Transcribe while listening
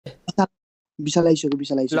विशाल आइसक्यो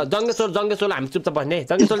ल जङ्गेश्वर हामी चुपचाप बस्ने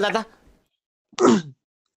जङ्गेश्वर दादा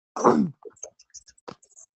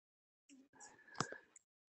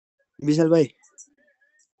विशाल भाइ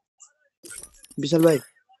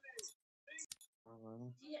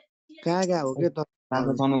कहाँ हो के त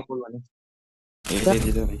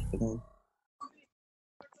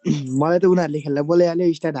मलाई त उनीहरूले खेल्दा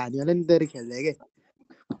बोलाइहाल्यो स्टार्ट हानिहाल्यो नि तेरो खेल्दै के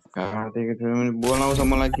बोलाउँछ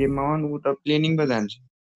मलाई गेममा उ त प्लेनिङ पो जान्छ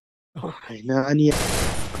होइन अनि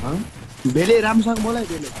बेले राम्रोसँग बोलाइ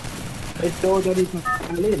बेले चौधरी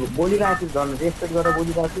बोलिरहेको छु झन् रेस्पेक्ट गरेर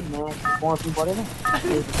बोलिरहेको छु म्याच पहुँच्नु परेन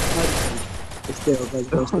यस्तै हो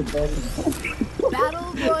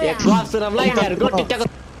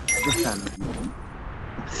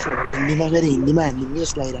हिन्दीमा हामीले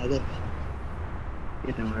मेस लगाइरहेको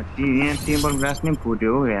यहाँ टेबल ग्रास नै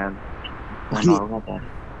फुट्यो हो यार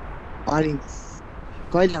अनि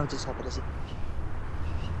कहिले आउँछ 1700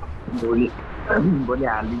 भोलि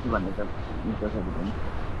हालिदिन्छु भन्ने त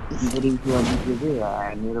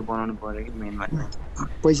मेरो बनाउनु पर्यो कि मेनमा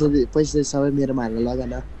पैसा सबै मेरोमा हाल्न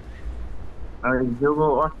लगेन हिजोको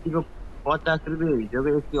अस्तिको 50 रुपियाँ हिजोको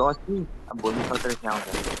 180 भोलि 1700 आउँछ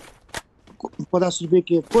 50 रुपियाँ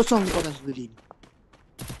के कोसँग 50 रुपियाँ दिनु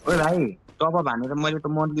ओ भाइ तब भनेर मैले त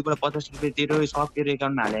मन्थलीबाट 50 रुपियाँ तेरो सफ्टवेयर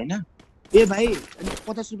एकाउन्टमा हालेँ होइन ए भाइ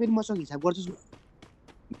 50 रुपियाँ मसँग हिसाब गर्छु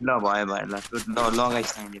ल भयो ल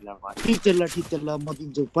लगाइस् नि ल ठिक छ ल म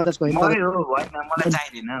दिन्छु 50 होइन होइन मलाई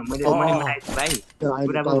चाहिदैन मैले मागेछु भाइ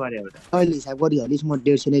कुरा पो गरे एउटा अहिले हिसाब गरिहालिस् म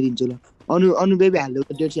 150 नै दिन्छु ल अनु बेबी हाल्दै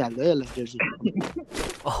 150 हाल्दै है ल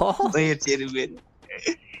 150 रुपियाँ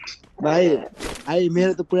भाइ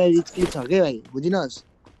मेरो त पुरा रिच छ के भाइ बुझिनस्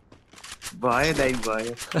भयो दाइ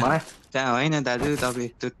भयो होइन दाजु तपाईँ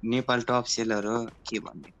यस्तो नेपाल टप सेलर हो के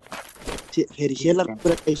भन्ने फेरि सेलर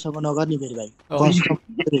पुरा पैसाको नगर्ने फेरि भाइ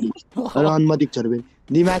र अनुमति छ फेरि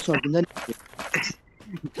दिमाग सकिन्छ नि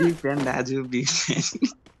बिग फ्यान दाजु बिग फ्यान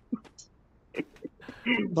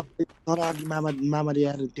तर अघि मामाले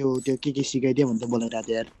यार त्यो के सिकाइदियो भने त बोलाइरहेको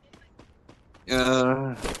थियो यार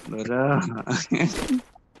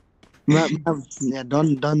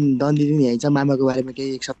डन दिदी नि आइन्छ मामाको बारेमा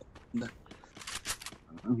केही एक शब्द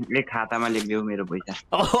एक खातामा लेखिदेऊ मेरो पैसा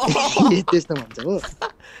त्यस्तो भन्छ हो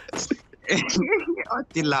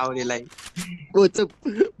अति लाउरेलाई ओ चुप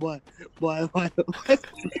भयो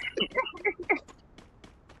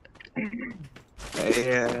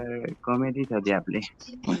कमेडी छ ज्यापले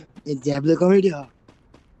कमेडी हो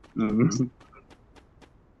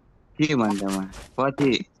के भन्छ म पछि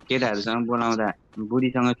केटाहरूसँग बोलाउँदा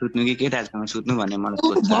बुढीसँग सुत्नु कि केटाहरूसँग सुत्नु भन्ने मलाई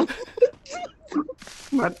सोध्छ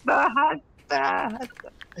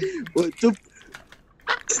चुप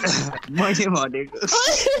मैले भनेको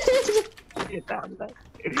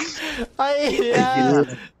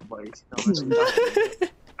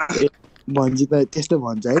भन्छ त त्यस्तो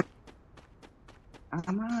भन्छ है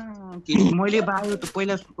आमा मैले बाहिर त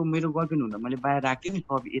पहिला मेरो गर्लफ्रेन्ड हुँदा मैले बाहिर राख्थेँ नि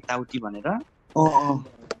सब यताउति भनेर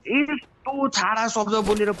यस्तो छाडा शब्द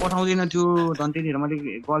बोलेर पठाउँदैन थियो झन् त्यतिखेर मैले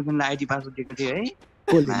गर्लफ्रेन्डलाई आइडी पासवर्ड दिएको थिएँ है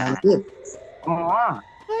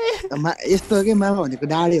यस्तो हो कि मामा भनेको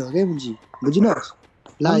डाँडे हो क्या बुझिनस्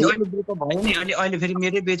ल भयो नि अहिले फेरि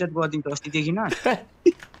मेरै बेइज्जत गरिदिन्छ अस्तिदेखि न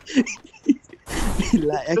ल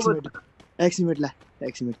एक मिनट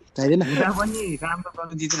चाहिँदैन पनि राम्रो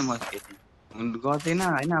गर्नु दिँदैन म गर्दैन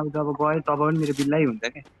होइन अब जब गयो तब पनि मेरो बिल्लै हुन्छ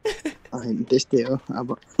क्या त्यस्तै हो अब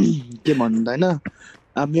के भन्नु त होइन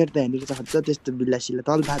अब मेरो त हेर्नु छ त्यस्तो बिल्लासिल्ला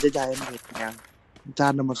तल थाहा चाहिँ आएन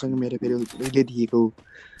 4 नम्बरसँग मेरो फेरि उहिले दिएको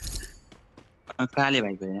काले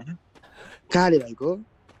भाइको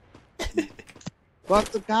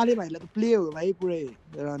कस्तो काले भाइलाई त प्ले हो भाइ पुरै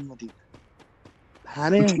अनुमति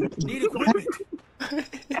हाने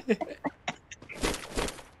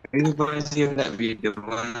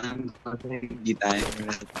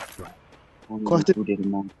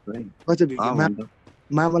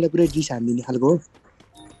मामालाई पुरै डिस हानिदिने खालको हो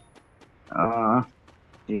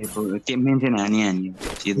त्यो मेन्सन हानी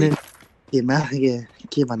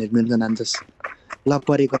के भनेर मेन्सन हान्छस् ल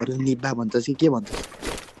परेकोहरू निभा भन्छस् कि के भन्छस्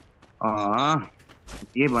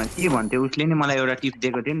के भन्थ्यो उसले नि मलाई एउटा टिप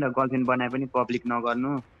दिएको थियो नि त गर्लफ्रेन्ड बनाए पनि पब्लिक नगर्नु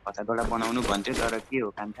कताबाट बनाउनु भन्थ्यो तर के हो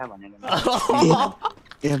कान्छा भनेर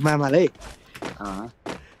ए मामालाई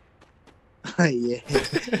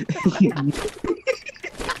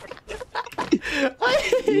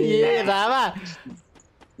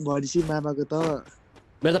भनेपछि मामाको त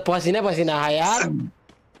मेरो त पसिना आयो यार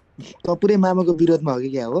त पुरै मामाको विरोधमा हो कि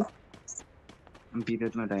क्या हो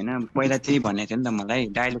विरोधमा त होइन पहिला त्यही भनेको थियो नि त मलाई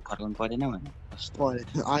डायलग फर्काउनु परेन भने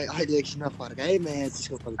अहिले एकछिनमा फर्काएँ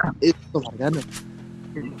म्याचको यस्तो फर्का न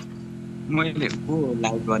मैले को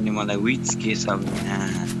लाइक गर्ने मलाई विच के छ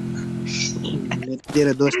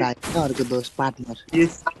तेरो दोस्त आयो अर्को दोस्त पार्टनर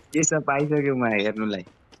के सब पाइसक्यो म हेर्नुलाई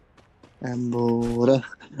आम्बो र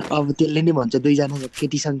अब त्यसले नि भन्छ दुईजना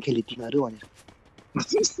केटीसँग खेले तिमीहरू भनेर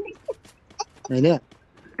होइन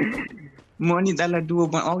मनी दालाई डुओ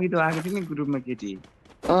अघि त आएको थियो नि ग्रुपमा केटी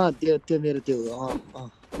त्यो मेरो त्यो हो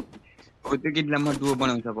त्यो केटीलाई म डुओ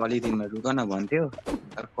बनाउँछ भोलि दिनमा रुक न भन्थ्यो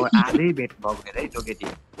आजै भेट भएको है त्यो केटी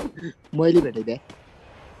मैले भेटेँ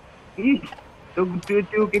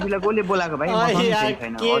त्यो केटीलाई कसले बोलाएको भाइ मसँग यार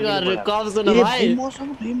छैन के गर्नु कम सुन ए भाइ भाइ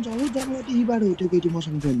मसँग फ्रेम छ हो जब यहीबाट हो त्यो केटी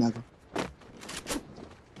मसँग फ्रेम भएको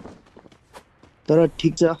तर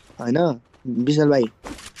ठिक छ होइन विशाल भाइ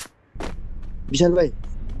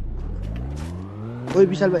ओइ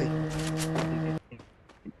विशाल भाइ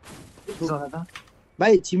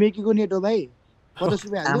भाइ छिमेकीको नेट हो भाइ 50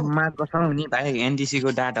 रुपियाँ हाल्दिउँ आमा कसम नि भाइ एनडिसी को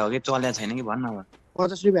डाटा हो कि चलेको छैन कि भन्न अब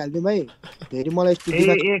 50 रुपियाँ हाल्दिउँ भाइ फेरि मलाई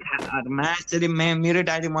मेरो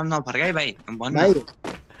डाटी मन नफर्काइ भाइ भन्न भाइ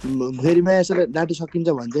फेरि म यसरी डाटी सकिन्छ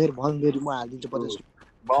भने चाहिँ भन फेरि म हालिदिन्छु 50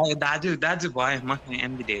 भयो दाजु भयो मसँग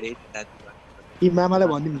एमबी धेरै दाजु यी मामालाई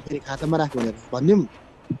भनिदिउँ फेरि खातामा राख भनेर भनिदिउँ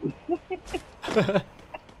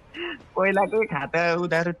पहिलाकै खाता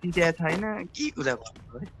उधारो तिर्या छैन के कुरा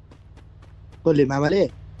भन्नु कसले मामाले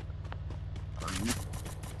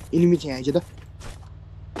इनिमी चाहिँ आइज त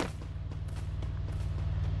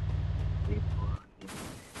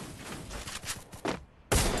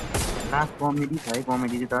लास्ट कमेडी छ है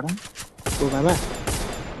कमेडी चाहिँ तर ओ मामा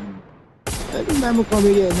मामा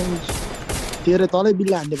कमेडी होइन तेरो तलै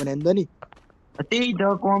बिल्ला हान्ने भने त नि त्यही त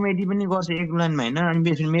कमेडी पनि गर्छ एक लाइनमा होइन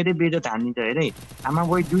अनि मेरै बेजत हानिदिन्छ हेरे आमा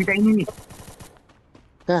गई दुइटै नि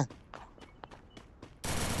कहाँ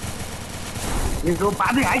यो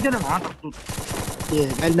पादै आइज न ए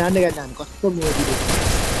गाडी नाड्ने कस्तो मोडी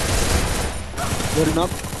मेरो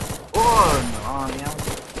नक ओ यहाँ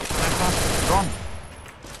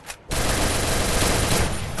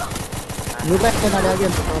गाडी अघि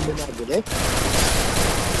मारिदियो है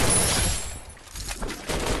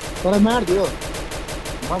तर मारिदियो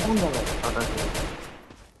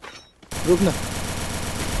रुक्न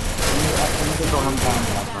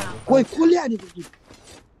कोही कसले हानेको कि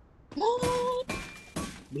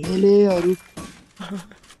भेलेहरू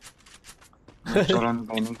चलाउनु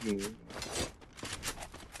पाएन कि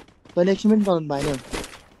तैँले एकछिन पनि चलाउनु पाएन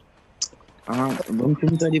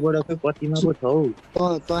कतिमा पो छौ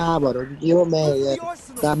त भएर के हो म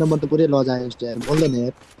चार नम्बर त पुरै लजायो जस्तो यार बोल्दैन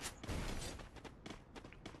यार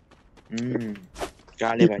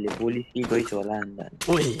काले भाइले पुलिस कि गइछ होला अन्त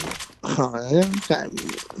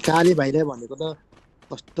काले भाइले भनेको त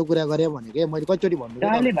कस्तो कुरा गरे भनेको मैले कतिचोटि भन्नु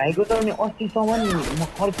काले भाइको त अनि अस्तिसम्म म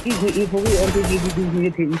अर्कै एफोकै अर्कै केटी दिएको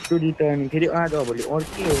थिएँ स्टोरी त अनि फेरि आज भोलि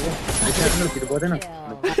अर्कै हो क्या पर्दैन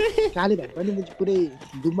काले भाइ पनि पुरै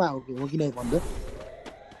डुम्बा हो कि नै भन्दा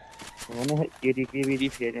केटी केटी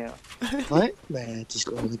फेरि है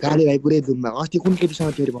काले भाइ पुरै डुम्बा अस्ति कुन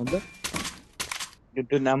केटीसँग थियो अरे भन्दा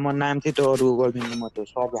त्यो नाम चाहिँ त्यो अरू गर्लफ्रेन्डको म त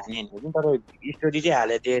सब हाने होइन तर स्टोरी चाहिँ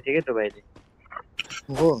हालेको दिएको थिएँ क्या त्यो भाइले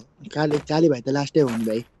हो काले भाइ त लास्टै हो नि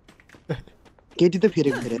भाइ केटी त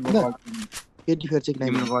फेरेको फेरि केटी फेर्छ कि नै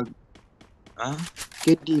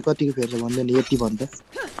केटी कतिको फेर्छ भन्दैन यति भन्छ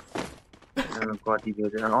कति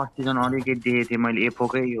फेर्छ अस्ति झन् अलिकति देखेको थिएँ मैले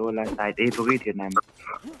एफोकै होला सायद एफोकै थियो नाम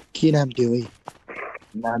के नाम थियो है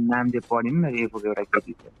नाम चाहिँ पढिन न एफोको एउटा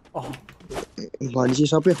केटी थियो भनेपछि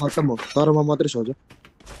सबै खत्तम हो तर म मात्रै सोझो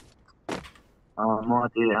म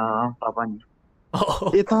चाहिँ तपाईँ नि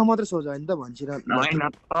ए त मात्रै सोझो होइन त भन्छ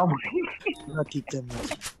ठिक छ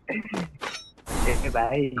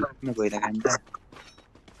भाइ भइरहेको नि त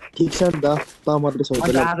ठिक छ नि त त मात्रै सोझो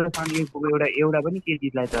एउटा पनि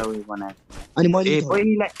केटीलाई त उयो बनाएको अनि मैले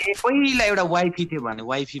पहिला एउटा वाइफी थियो भने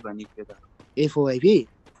वाइफी भनेको थियो त एफओ वाइफी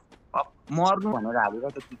मर्नु भनेर हालेर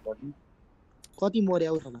त के गर्नु कति मर्यो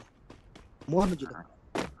आउ न मर्नु कि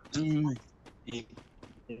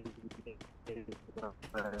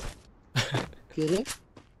के रे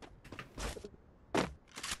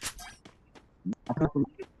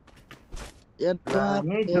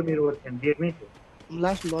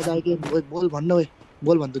लास्ट लजायो बोल भन्न है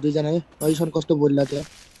बोल भन्छ दुईजना है अहिलेसम्म कस्तो बोलिरहेको थियो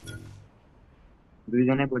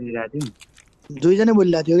दुईजनै बोलिरहेको थियो दुईजनै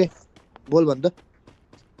बोलिरहेको थियो क्या बोल भन्छ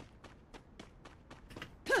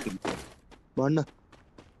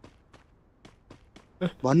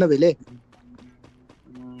भन्न भेले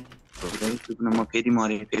म फेरि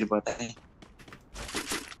मरेँ फेरि बताएँ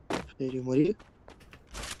फेरि मऱ्यो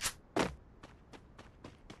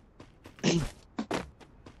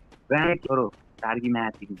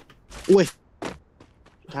ओए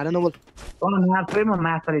ठाडो नबोल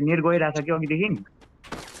माछाले नेट गइरहेछ कि अघिदेखि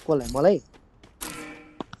कसलाई मलाई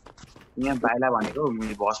यहाँ बाइला भनेको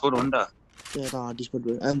भस्फोर हो नि त त्यो त हटस्पट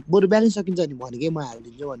बरु ब्यालेन्स सकिन्छ नि भनेकै म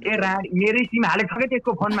हालिदिन्छु भन्नु ए राड मेरै सिम हालेको छ के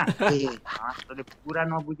त्यसको फोनमा ए तैँले पुरा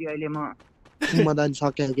नबुझी अहिले म म त अनि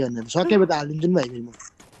सक्यो कि भनेर सक्यो भने त हालिदिन्छु नि भाइ फेरि म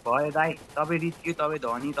भयो दाइ तपाईँ रिस्क्यु तपाईँ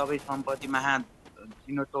धनी तपाईँ सम्पत्ति महा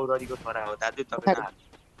चिनो चौधरीको छोरा हो दाजु तपाईँ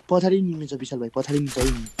पछाडि नि मिल्छ विशाल भाइ पछाडि नि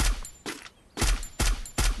चाहिँ नि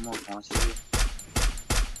म फसेँ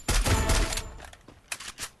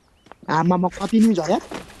आमामा कति नि झऱ्या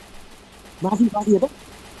माथि माथि हेर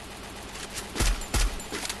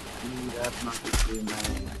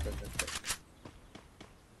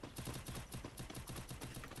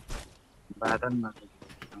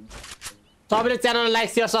सबैले च्यानल लाइक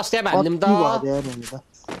शेयर सब्स्क्राइब हान्दिम त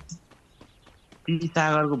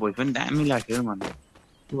सागरको भोइस पनि दामी लाग्थ्यो मलाई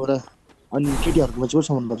अनि केटीहरूको चाहिँ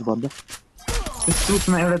साउन्ड बज्छ भन्दा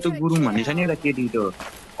सुटमा एउटा त्यो गुरुङ भन्ने छ नि एउटा केटी त्यो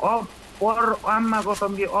अप्पर आम्मा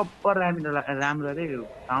कसम कि अप्पर राम्रो अरे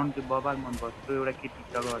साउन्ड चाहिँ बबाल मनपर्छ त्यो एउटा केटी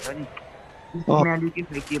जग्गा छ नि म्याली कि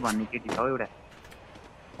के भन्ने केटी छ एउटा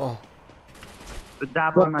त्यो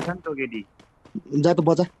जापानमा छ नि त्यो केटी जा त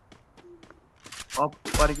बजा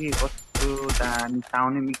अप्पर कि कस्तो दामी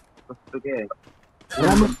साउन्ड नै कस्तो के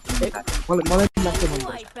मलाई लाग्छ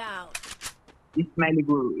इस्माइली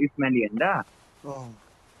होइन त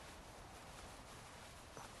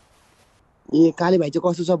ए काली भाइ चाहिँ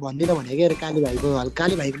कस्तो छ भन्दिनँ भने के काली भाइको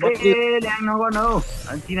ल्याङ नगर्न हौ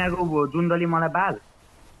तिनीहरूको जुन्दली मलाई बाल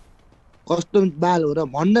कस्तो बाल हो र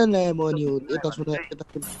भन्न ल्याए म नि यता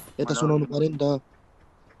सुनाउनु पर्यो नि त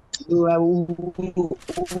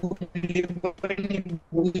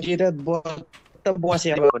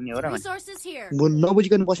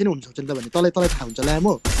नबुझिकन बसेन हुनसक्छ नि त भने तँलाई थाहा हुन्छ ल्या म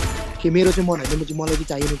कि मेरो चाहिँ मन होइन मलाई चाहिँ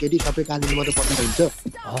चाहिएन केटी सबै कालीले मात्रै पठाउँदा हुन्छ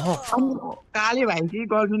काली भाइ चाहिँ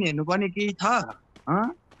गर्लफ्रेन्ड हेर्नुपर्ने केही छ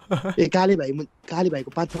ए काली भाइको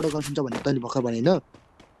 5-6वटा गर्लफ्रेन्ड छ भने तैँले भर्खर भने होइन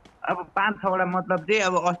अब 5-6वटा मतलब चाहिँ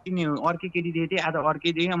अब अस्ति नै अर्कै केटी दिएको थिएँ आज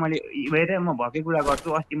अर्कै दिएँ मैले हेरेर म भएकै कुरा गर्छु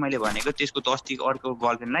अस्ति मैले भनेको त्यसको त अस्ति अर्को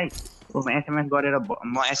गर्लफ्रेन्डलाई म एसएमएस गरेर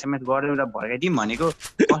भर्काइदिउँ भनेको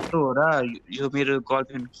कस्तो हो र यो मेरो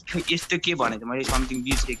गर्लफ्रेन्ड यस्तो के भनेको मैले समथिङ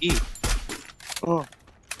बिर्सेँ कि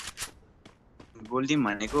बोलिदिउँ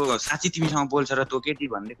भनेको साँच्ची तिमीसँग बोल्छ र तँ केटी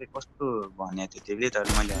भन्दै थिएँ कस्तो भनेको थियो त्यसले तर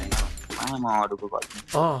मैले होइन म अरूको गर्लफ्रेन्ड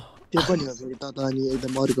त्यो पनि हो फेरि त अनि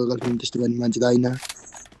एकदम अरूको गर्लफ्रेन्ड त्यस्तो गर्ने मान्छे त होइन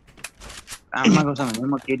आमाको सँग म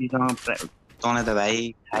केटीसँग तँलाई त भाइ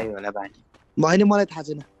थाहै होला बानी होइन मलाई थाहा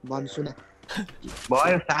छैन भन्छु न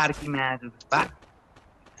भयो सार्की म्याच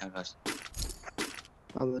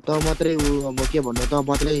अब त मात्रै अब के भन्नु त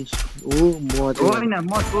मात्रै म होइन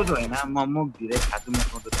म सोझो होइन म मुख धिरै खाछु म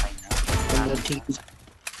सोझो छैन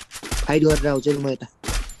फाइट गरेर आउँछ नि म यता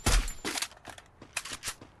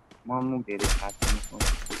म मुख धेरै खाछु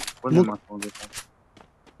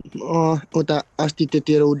उता अस्ति त्यो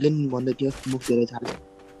तेरो उसले नि भन्दै थियो मुख धेरै छ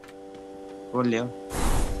कसले हो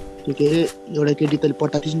त्यो के अरे एउटा केटी तैँले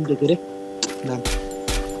पठाएको थिइस् नि त्यो के अरे नाम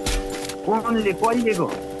कहिलेको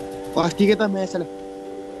अस्तिकै त म्याचलाई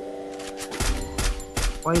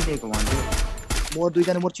कहिलेको भन्छु मोर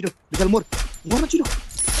दुईजना मोर छिटो विशाल मोर छिटो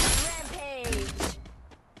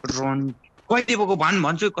रन कहिले बोको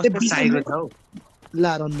भन्छु कस्तो साइको छ हौ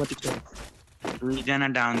ला रन मतिक छ दुईजना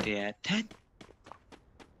डाउन थियो यार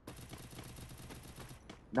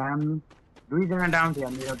दुईजना डाउन थियो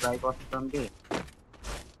मेरो भाइ कस्टम के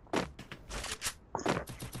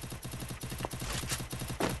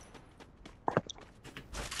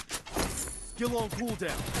Skill on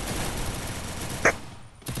cooldown.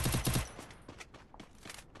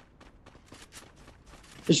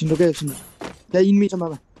 एकछिन त्यहाँ इनमी छ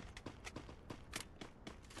मामा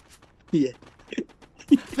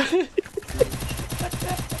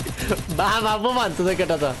बाबा पो भन्छ त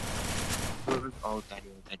केटा त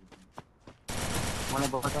मलाई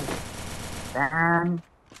बता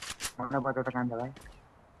त कान्छ भाइ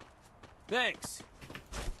Thanks.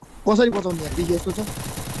 कसरी बचाउने यार बिजी यस्तो छ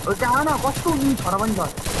त्यहाँ न कस्तो नि छोरा पनि छ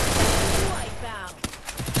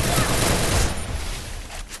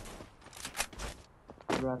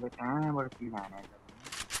कहाँबाट किन हाने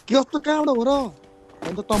के कस्तो कहाँबाट हो र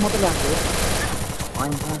अन्त त मात्रै लाग्छ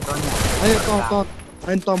होइन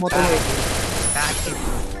त मात्रै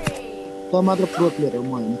त मात्र प्रो प्लेयर हो म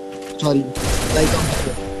होइन सरी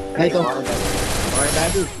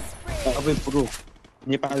दाजु तपाईँ प्रो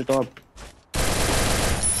नेपाल टप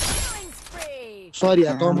सरी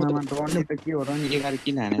यार त मात्र त के हो र नि 11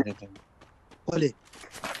 किन हानेछ त कसले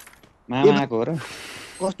मामा आएको हो र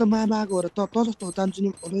कस्तो मामा आएको हो र त जस्तो चाहन्छु नि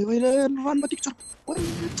रनमा टिक्छ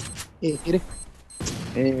ए के अरे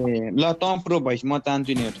ए ल त प्रो भइस म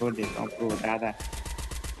चाहन्छु नि छोड्दे त प्रो दादा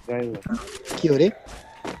गयो के हो रे त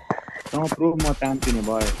प्रो म चाहन्छु नि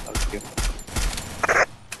भयो थियो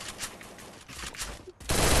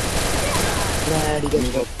अनि त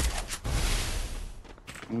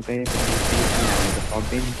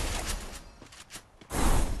सक्दैन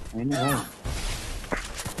हैन भाइ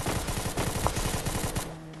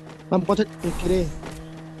हम पछि के रे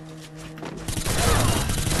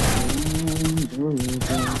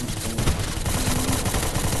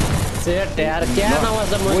सेट यार क्या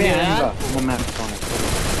नमस्ते मुझे यार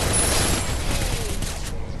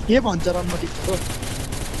के भन्छ रनमती हो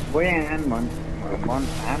बोया आन मन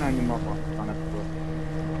आन अनि म भन्न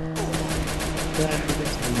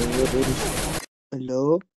हेलो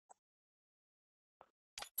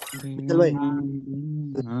विशाल भाइ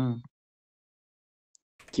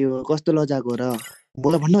के हो कस्तो लजाको र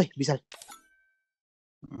बोला भन्नु है विशाल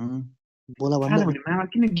बोला भन्नु मामा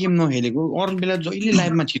किन गेम नखेलेको अरू बेला जहिले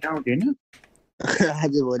लाइभमा छिटाउँथ्यो हैन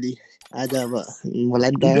आज भोलि आज अब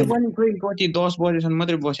मलाई त हिजो पनि खोइ कति 10 बजेसम्म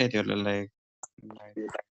मात्रै बसेको थियो होला लाइभ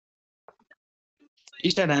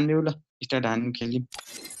स्टार्ट हान्दियो ल स्टार्ट हान्नु खेल्यौँ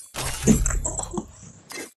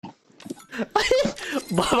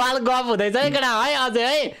बबाल गफ हुँदैछ है केटा है अझै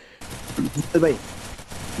है विशाल भाइ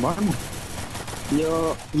भन्नु यो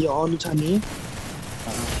अनु छ नि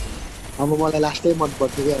अब मलाई लास्टै मन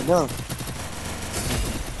पर्थ्यो कि होइन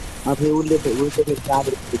अब उसले चाहिँ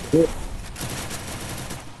काटेको थियो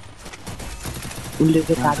उसले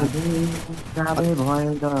चाहिँ काटेको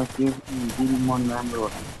भयो त त्यो मन राम्रो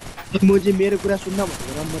होला म चाहिँ मेरो कुरा सुन्न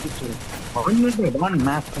भनेको रनमती छोडेँ भन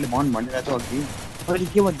मासले भन भनिरहेको छ अघि अहिले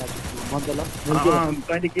के भन्दा मन त ल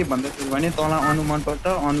तैँले के भन्दैछु भने तँलाई अनु मनपर्छ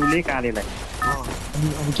अनुले कालेलाई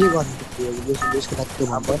अब के गर्नु यसको लागि के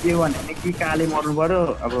अब के भन्यो भने कि काले मर्नु पर्यो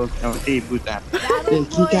अब त्यही बुझ कि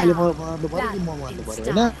काले मर्नु पर्यो कि म मर्नु पर्यो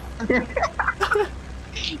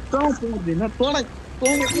होइन तँलाई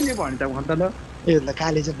किन भन्छ भन्छ ल ए ल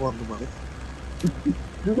काले चाहिँ मर्नु पर्यो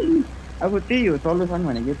अब त्यही हो सल्युसन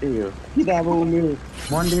भनेको त्यही हो कि त अब उसले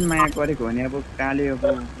मनदेखि माया गरेको भने अब काले अब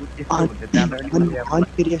अनि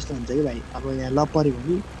फेरि यस्तो हुन्छ कि भाइ अब यहाँ ल पऱ्यो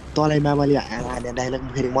भने तँलाई मामाले हाने डाइलग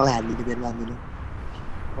फेरि मलाई हालिदिनु फेरि मामिलो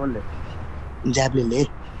कसले झ्याप्लेले ए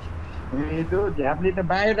त्यो झ्याप्ले त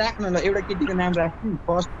बाहिर राख्न ल एउटा केटीको नाम राख्छु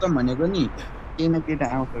फर्स्ट भनेको नि केही न केही त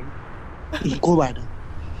आउँछ कि कोबाट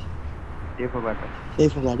एफोबाट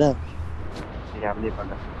झ्याप्लेबाट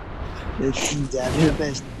झ्याप्ले त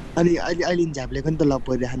अनि अहिले झ्याप्लेको नि त ल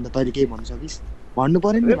परिरहेको नि त तैँले केही भन्न सकिस् भन्नु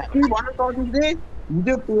पर्यो नि के भन्न सकिस् रे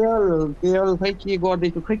हिजो केएल खै के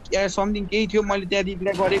गर्दैछु खै समथिङ केही थियो मैले त्यहाँ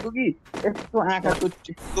दिदीलाई गरेको कि यस्तो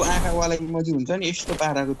आँखावाला इमोजी हुन्छ नि यस्तो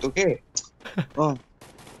पाराको त्यो के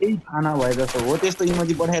केही थाहा नभए जस्तो हो त्यस्तो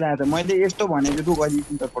इमोजी पठाइरहेको छ मैले यस्तो भनेको तँ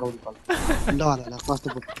गरिदिनु त पठाउँछु ल कस्तो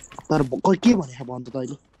तर के भने भन् त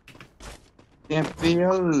तैँले त्यहाँ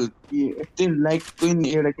पेयल यस्तै लाइक क्विन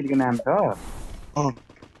एउटा केटीको नाम छ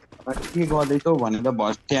के गर्दैछौ भनेर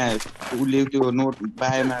भस् त्यहाँ उसले त्यो नोट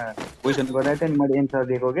बायोमा क्वेसन गराएको थियो नि मैले एन्सर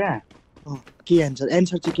दिएको क्या के एन्सर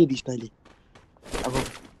चाहिँ के दिस् तैँले अब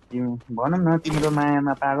भनौँ न तिम्रो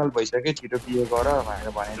मायामा पागल भइसक्यो छिटो बिहे गर भनेर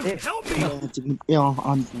भनेको थिएँ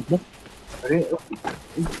अरे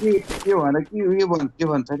के भनेर के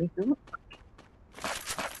भन्छ अरे त्यो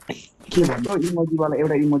के भन्छ इमोजीवाला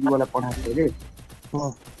एउटा इमोजीवाला पठाएको थियो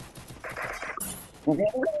अरे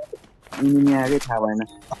यिनीहरूकै थाहा भएन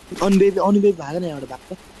अनुबेबी भएको नि एउटा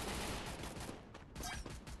भएको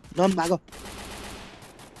रन भएको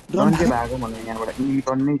भने यहाँबाट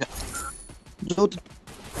इन्टर्न नै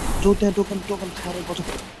जो त्यहाँ टोकन खाएर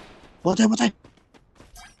बचायो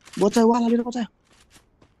वाला लिएर बचायो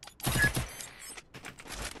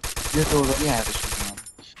यो त पनि आएर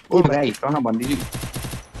ओ भाइ तँ भन्दिनु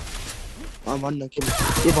भन्न के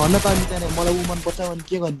भन्न त अनि त्यहाँ मलाई ऊ मनपर्छ अनि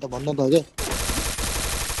के गर्ने त भन्न त के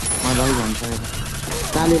मलाई भन्छ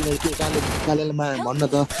कालेलाई भन्न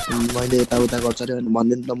त मैले यताउता गर्छ अरे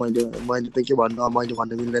भन्दै नि त मैले त के भन्नु मैले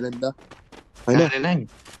भन्नु मिल्दैन नि त होइन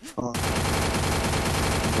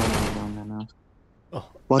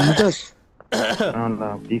भन्नुहोस्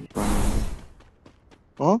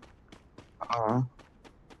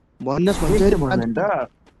भन्नुहोस् भन्छ त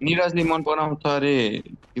निरजले मन पराउँछ अरे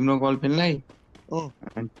तिम्रो गर्लफ्रेन्डलाई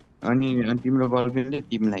अनि तिम्रो गर्लफ्रेन्डले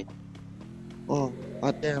तिमीलाई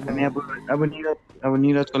अनि अब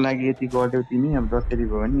निरजको लागि यति गर्दैौ तिमी अब जसरी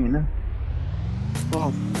भयो नि होइन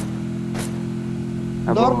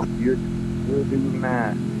अब यो दिनमा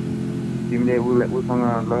तिमीले उसँग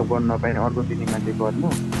लभ गर्न नपाएर अर्को दिनमा चाहिँ गर्नु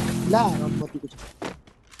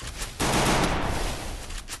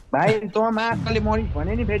भाइ तँ मासले मरिस्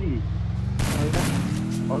भने नि फेरि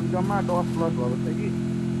अरू जम्मा 10 प्लस भएको छ कि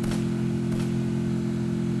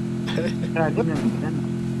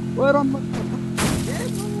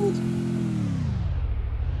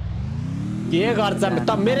के गर्छ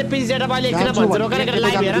त मेरो पिच जेटा मैले किन भन्छु रोकेर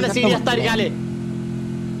लाइभ हेर न सिरियस तरिकाले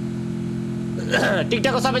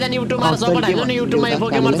टिकटकको सबैजना युट्युबमा सपोर्ट हाल्नु नि युट्युबमा यो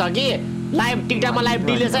पोकेमन छ कि लाइभ टिकटकमा लाइभ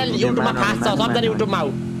डिलेट छ युट्युबमा फास्ट छ सबैजना युट्युबमा आउ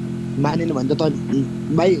मानेन भने त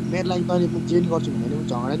भाइ मेरो लागि तैँले म जे नि गर्छु भने म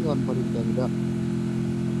झगडा नि गर्नु पर्यो त्यहाँनिर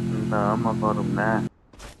ल म गरौँ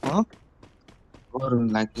न गरौँ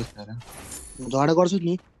न के छ र झगडा गर्छु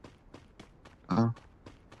नि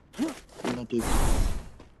ल ठिक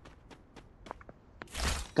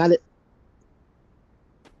काले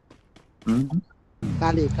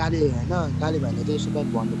काले होइन काले भाइले चाहिँ यसो त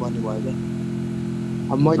भन्नुपर्ने भयो क्या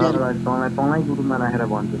अब मैले तँलाई ग्रुपमा राखेर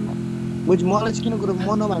भन्छु म मलाई चाहिँ किन कुरो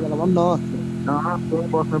म नभएको भन् न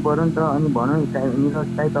बस्नु पर्यो नि त अनि भनौँ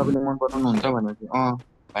काहीँ तपाईँले मन पराउनुहुन्छ भनेपछि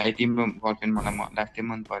भाइ तिम्रो गर्लफ्रेन्ड मलाई लाग्थ्यो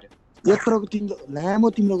मन पर्यो यत्रोको तिम्रो लामो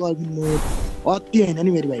तिम्रो गर्लफ्रेन्ड म अति होइन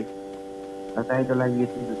नि मेरो भाइ काहीँको लागि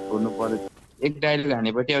यति छोड्नु पर्यो एक डायलग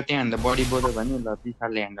हानेपछि अब त्यहाँभन्दा बढी बोल्यो भने ल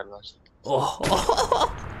विशालले ह्यान्डल गर्छ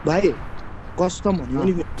भाइ कस्टम भन्यो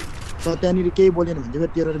नि त त्यहाँनिर केही बोलेन भने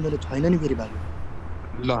चाहिँ तेरो मेरो छैन नि फेरि भाइ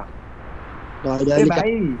ल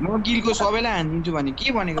भाइ म गिलको सबैलाई हानिदिन्छु भने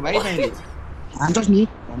के भनेको भाइ तैँले हान्छस् नि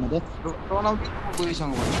भन्न त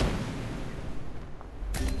कोहीसँग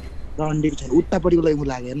रन्डेको छैन उतापट्टिको लागि म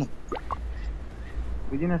लाग्यो हेर्न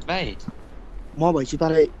बुझिनस् भाइ म भएपछि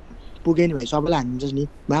तँलाई पुगेँ नि भाइ सबैलाई हानिदिन्छस् नि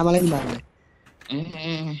मामालाई नि मामालाई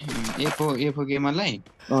एफो गेमरलाई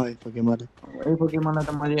एफो गेमरलाई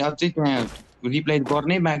त मैले अझै त्यहाँ रिप्लाई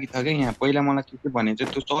गर्नै बाँकी छ क्या यहाँ पहिला मलाई के भनेको छ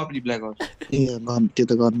त्यो सब रिप्लाई गर्छु त्यो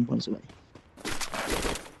त गर्नुपर्छ भाइ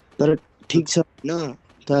तर ठिक छ होइन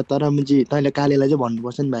तर चाहिँ तैँले कालेलाई चाहिँ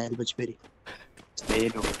भन्नुपर्छ नि भाइ आएपछि फेरि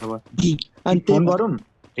अनि फोन गरौँ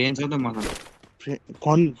ट्रेन छ त मलाई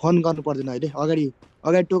फोन गर्नु पर्दैन अहिले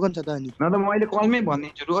अगाडि टोकन छ त अनि न त म अहिले कलमै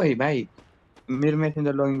भनिदिन्छु रु है भाइ मेरो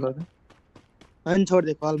मेसेन्जर लगइन गर्छ अनि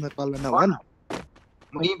छोडिदिए कलमा नभन्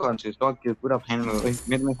म यहीँ भन्छु सक्यो पुरा फाइनल हो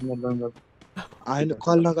मेरो मेसेन्जर लगइन गर्छ होइन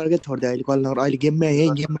कल नगरकै छोडिदिए अहिले कल नगर अहिले गेममा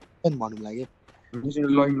भनौँ लाग्यो मेसेन्जर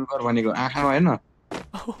लगइन गर भनेको आँखामा हेर्न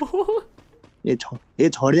ए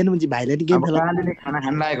छोड्दैन भने भाइले नि गेम खेला खाना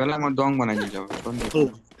खान लागेको होला म दङ बनाइदिन्छु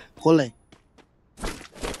कसलाई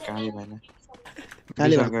काले भाइलाई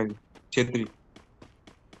काले भाइ छेत्री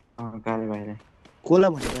काले भाइलाई कसलाई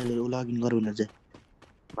भने भाइले लगइन गरौँ न चाहिँ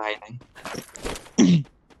भाइलाई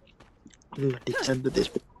ल ठिक छ नि त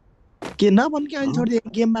त्यसपछि के नभन् कि अहिले छोडिदिए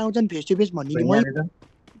गेममा आउँछ नि फेस टु फेस भन्ने नि मैले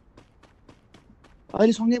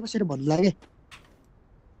अहिले सँगै बसेर भन्नु लाग्यो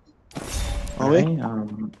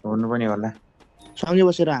भन्नु पनि होला सँगै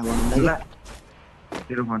बसेर भन्नु लाग्यो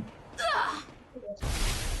तेरो फोन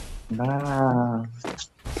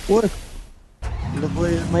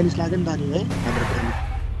माइनस लाग्यो नि त अनि है हाम्रो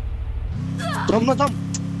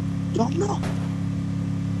जम्न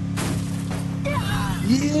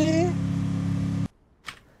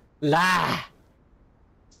ला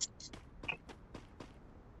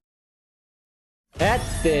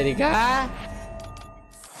तेरिका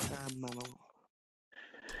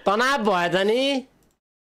तनाव भयो त नि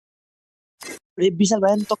विशाल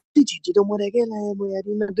भाइ कति छिटो मर्यो क्या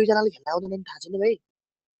दुईजनाले खेल्न आउँदैन थाहा छैन भाइ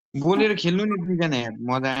बोलेर खेल्नु नि दुईजना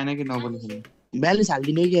मजा आएन कि नबोले खेल्नु ब्यालेन्स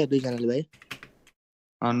हालिदिने क्या दुईजनाले भाइ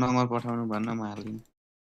नम्बर पठाउनु भन्न म हालिदिनु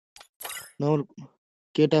नम्बर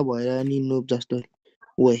केटा भएर नि नोब जस्तो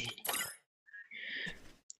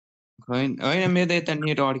होइन मेरो त यता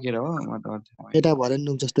नेट अड्केर हो म त केटा भएर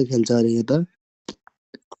नोब जस्तो खेल्छ अरे यो त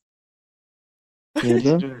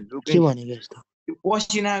के भनेको यस्तो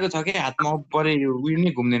पसिनाको छ क्या हातमा परे उयो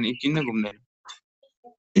नै घुम्दैन एकछिन नै घुम्दैन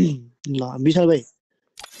ल विशाल भाइ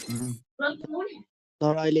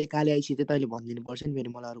तर अहिले काले आइसि चाहिँ तैँले भनिदिनु पर्छ नि फेरि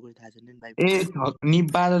मलाई अरू कुरो थाहा छैन नि भाइ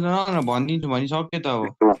निब्बा त भनिदिन्छु भनिसक्यो त अब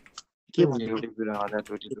के भन्नु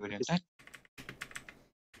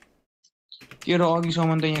के र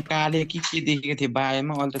अघिसम्म त यहाँ काले के देखेको थिएँ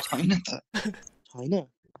बायोमा अहिले त छैन त छैन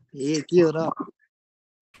ए के हो र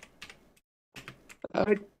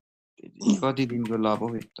कति दिनको लभ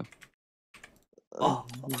हो यस्तो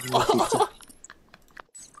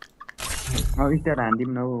स्टार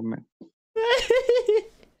हान्दिउँ न